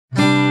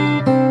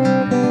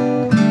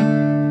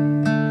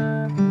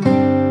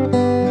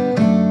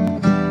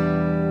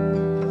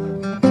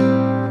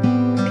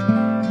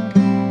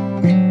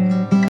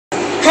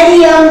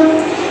Hello,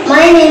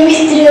 my name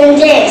is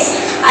Trivandres.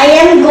 I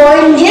am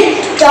going to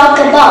talk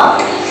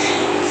about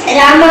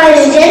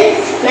Ramanujan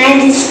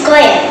Magic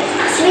Square.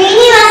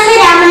 Srinivasa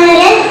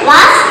Ramanujan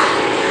was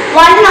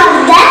one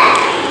of the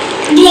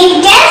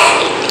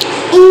greatest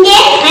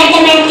Indian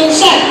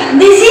mathematicians.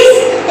 This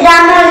is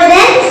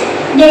Ramanujan's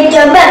date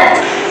of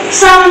birth.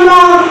 Some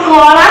more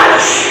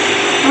columns,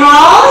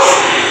 rows,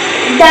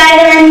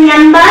 diagonal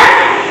number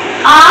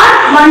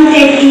are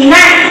 139.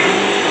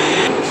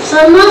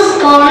 Some more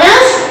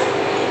corners,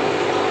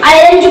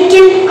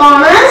 identical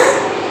corners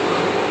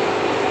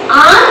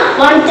are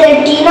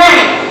 139.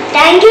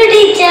 Thank you,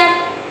 teacher.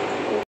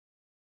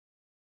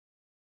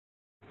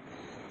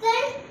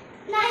 10,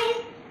 9,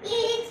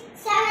 8,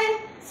 7,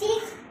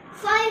 6,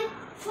 5,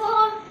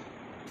 4,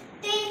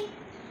 3,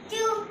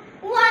 2,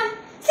 1,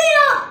 0.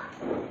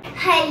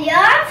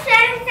 Hello,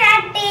 friends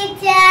and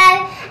teacher.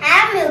 I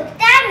am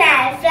Yukta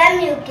Nal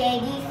from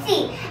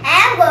UKGC. I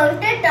am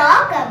going to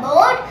talk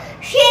about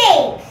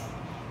shapes.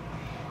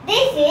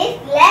 This is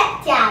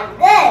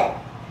rectangle.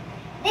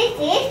 This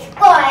is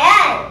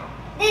square.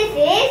 This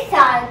is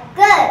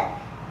circle.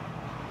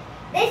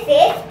 This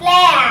is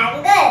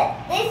triangle.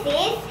 This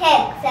is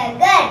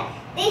hexagon.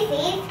 This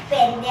is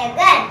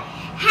pentagon.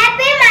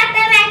 Happy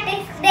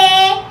Mathematics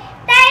Day.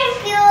 Thank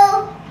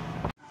you.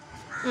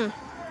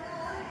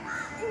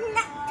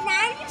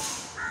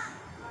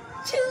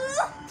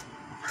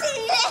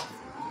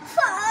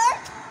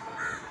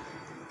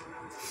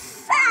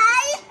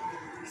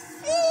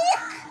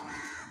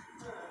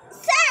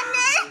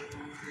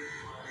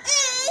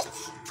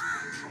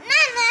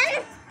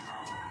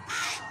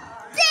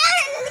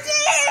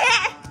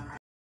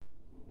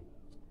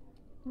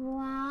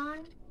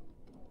 1,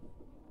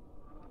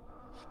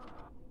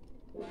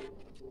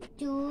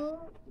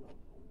 2,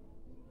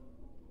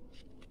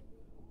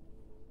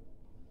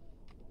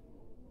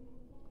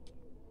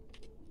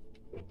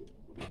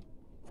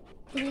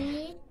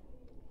 3,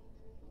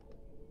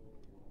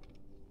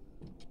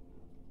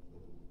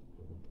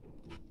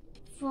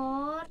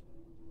 4,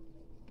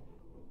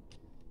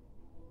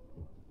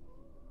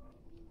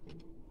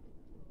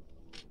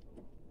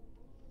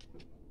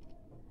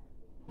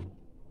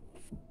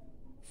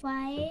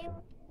 5,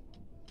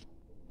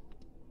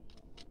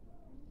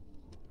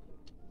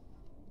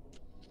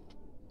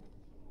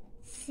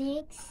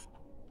 6,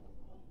 7,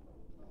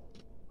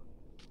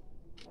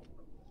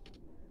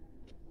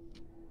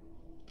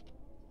 8,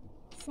 9,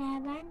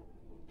 10. 1, 2, 3, 4, 5, 6, 7,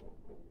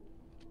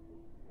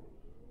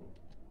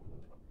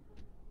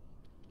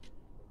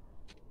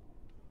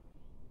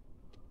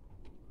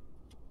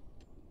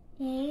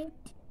 8,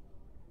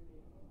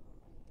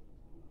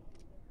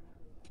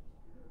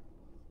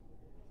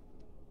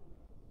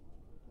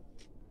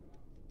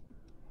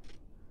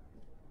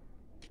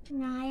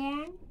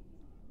 9,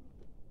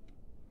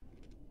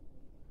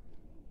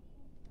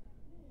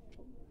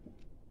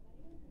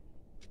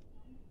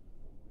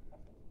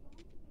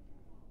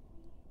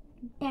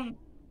 10.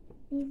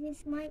 This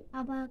is my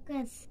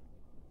abacus.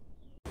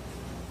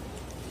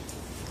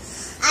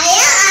 I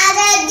am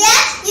Aradhya,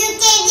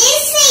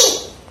 UKGC.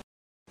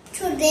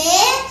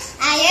 Today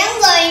I am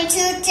going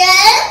to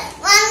tell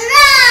one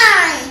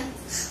rhyme.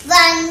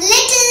 One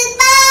little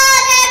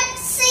parrot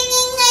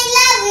singing I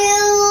love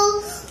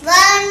you.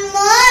 One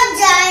more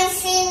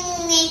joins in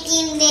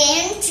making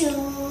them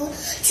two.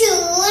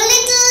 Two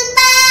little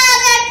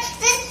parrots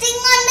resting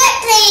on the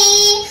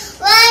tree.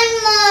 One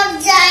more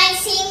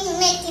joins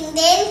in making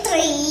them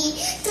three.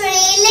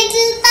 Three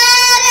little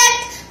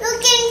parrots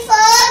looking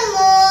for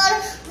more.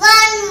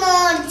 One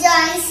more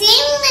joins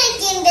in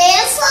making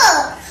them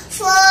four.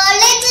 Four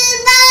little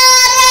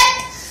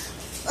parrots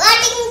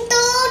wanting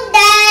to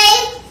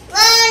die.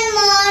 One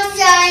more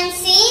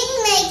joins in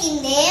making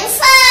them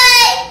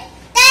five.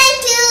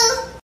 Thank you.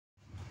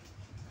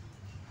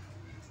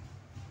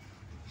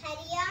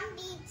 Hurry on,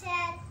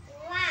 teacher.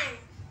 1,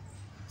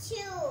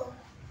 2,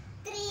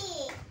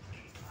 3,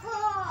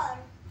 4,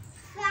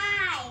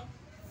 5,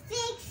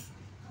 6,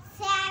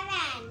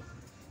 7,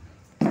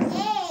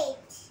 8,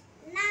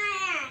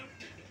 9,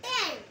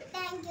 10.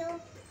 Thank you.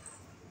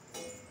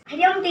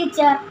 Hurry on,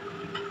 teacher.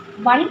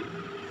 1,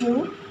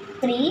 2,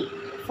 3,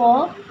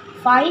 4,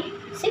 5,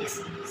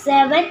 6,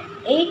 7,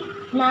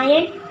 8,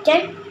 9,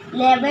 10,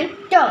 11,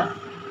 12.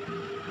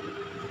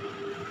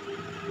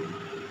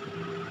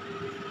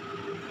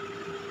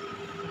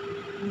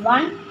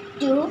 1,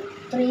 2,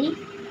 3,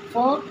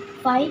 4,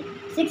 5,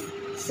 6,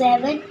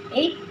 7,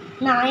 8,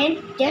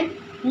 9, 10,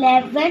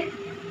 11,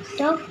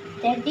 12,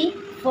 13,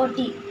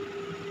 14.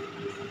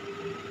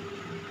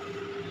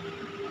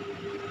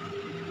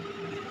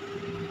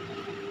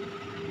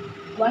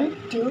 1,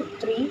 2,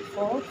 3,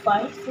 4,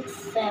 5, 6,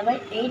 7,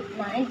 8,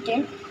 9,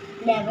 10,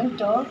 11,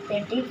 12,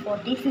 13,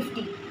 14,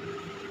 15.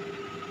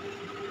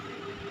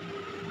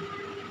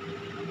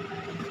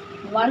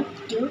 1,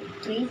 2,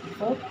 3,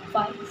 4,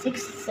 5,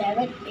 6,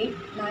 7, 8,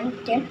 9,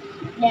 10,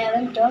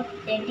 11, 12,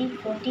 13,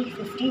 14,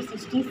 15,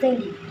 16,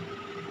 17.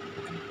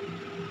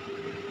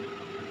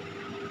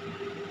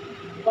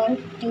 1,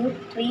 2,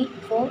 3,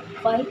 4,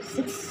 5,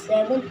 6,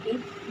 7,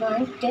 8,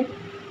 9, 10,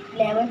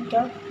 11,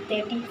 12,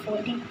 30,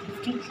 40,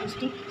 50,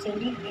 60,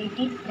 70,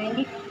 80,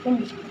 90,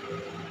 20.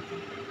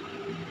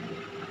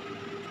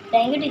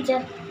 Thank you,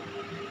 teacher.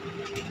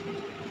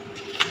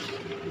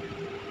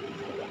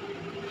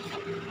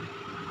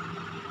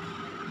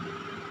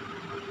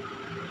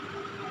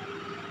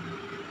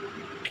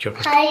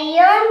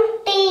 Hariom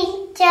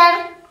teacher.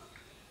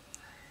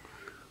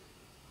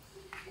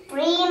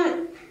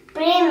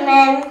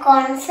 Pre-main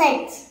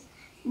concepts.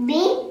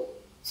 Be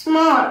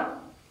small.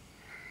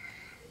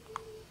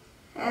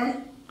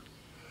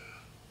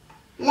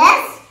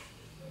 Less,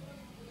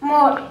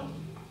 more.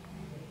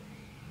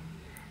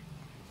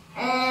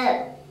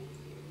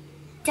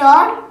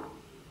 Tall,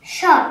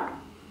 short.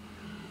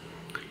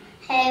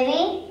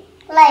 Heavy,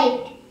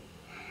 light.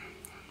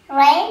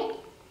 Right,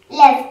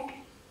 left,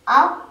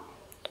 up,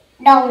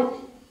 down.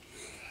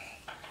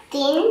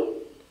 Thin,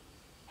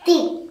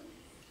 thick.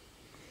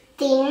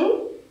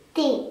 Thin,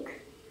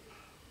 thick.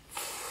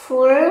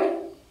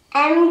 Full,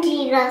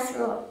 empty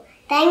classroom.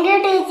 Thank you,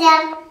 teacher.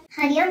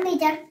 Hariom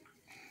teacher.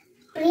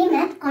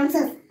 Pre-math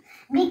concepts.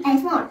 Big and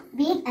small.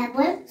 Big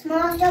apple,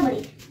 small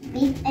strawberry.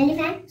 Big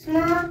elephant,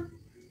 small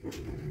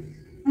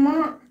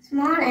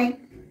and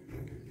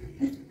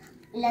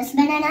less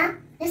banana,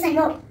 less and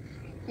more.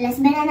 Less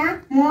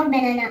banana, more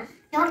banana.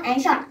 Tall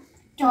and short.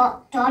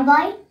 Tall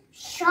boy,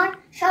 short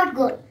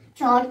girl.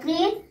 Short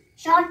cream,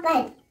 short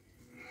pant.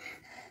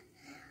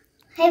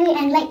 Heavy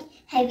and light.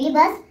 Heavy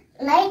bus,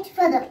 light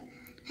feather.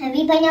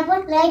 Heavy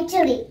pineapple, light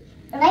cherry.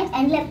 Right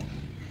and left.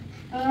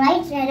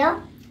 Right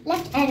arrow,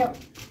 left arrow.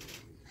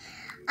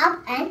 Up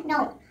and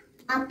down.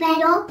 Up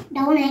arrow,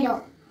 down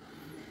arrow.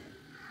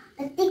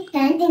 Thick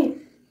and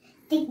thin.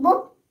 Thick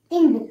book,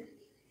 thin book.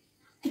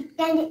 Thick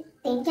candle,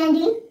 thin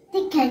candle,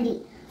 thick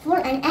candle. Full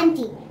and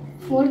empty.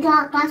 Full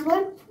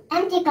classroom,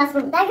 empty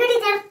classroom. Thank you,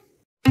 teacher.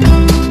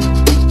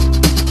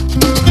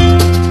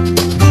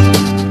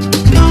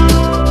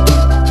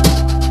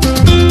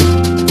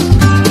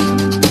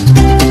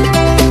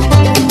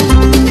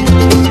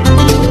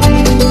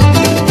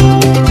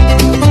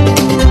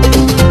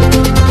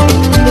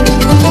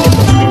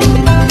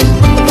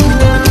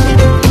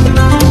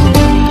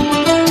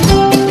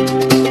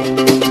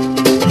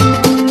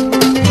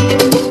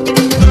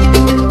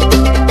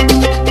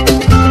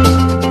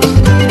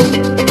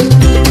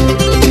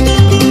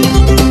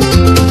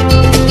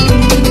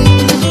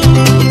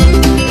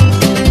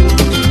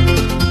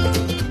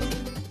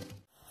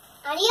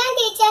 Hariom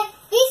teacher,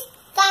 please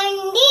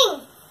counting.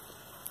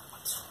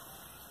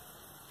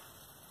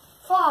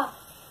 4,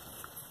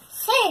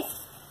 6,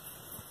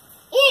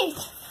 8,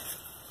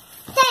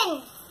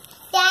 10.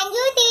 Thank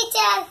you,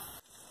 teacher.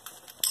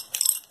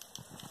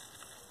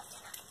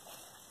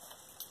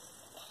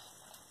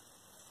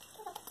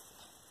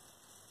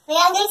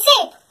 Triangle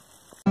shape.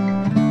 1,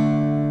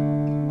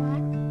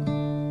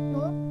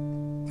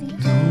 2, 3.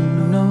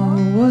 Don't know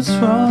what's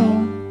wrong.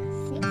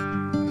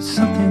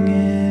 Something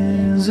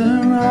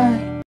isn't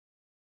right.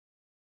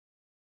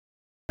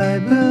 I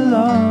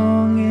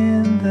belong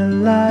in the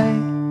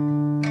light.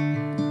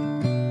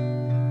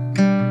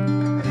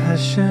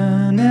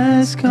 Passion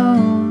has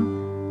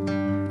gone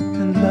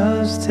and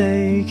love's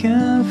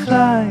taken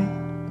flight.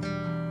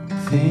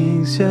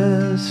 Things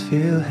just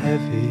feel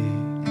heavy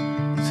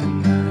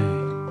tonight.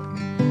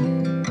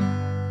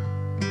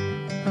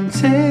 I'm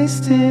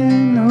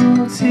tasting no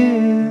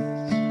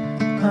tears,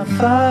 I'm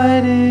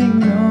fighting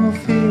no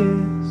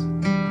fears,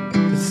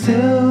 but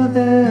still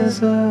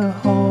there's a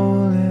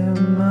hole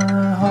in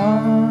my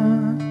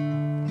heart.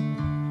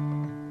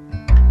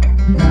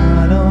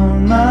 Not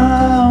on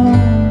my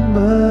own,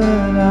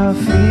 but I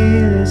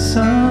feel it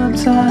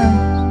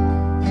sometimes.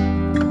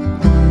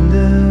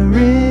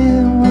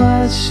 Wondering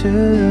what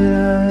should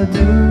I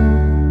do?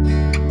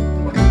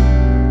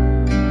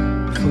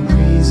 For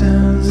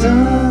reasons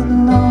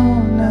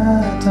unknown, I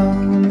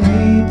don't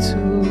need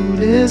to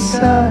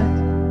decide.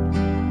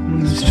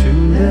 It's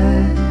true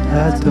that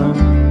I don't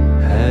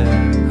have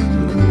a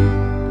clue.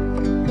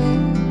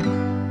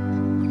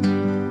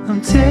 I'm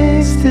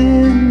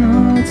tasting no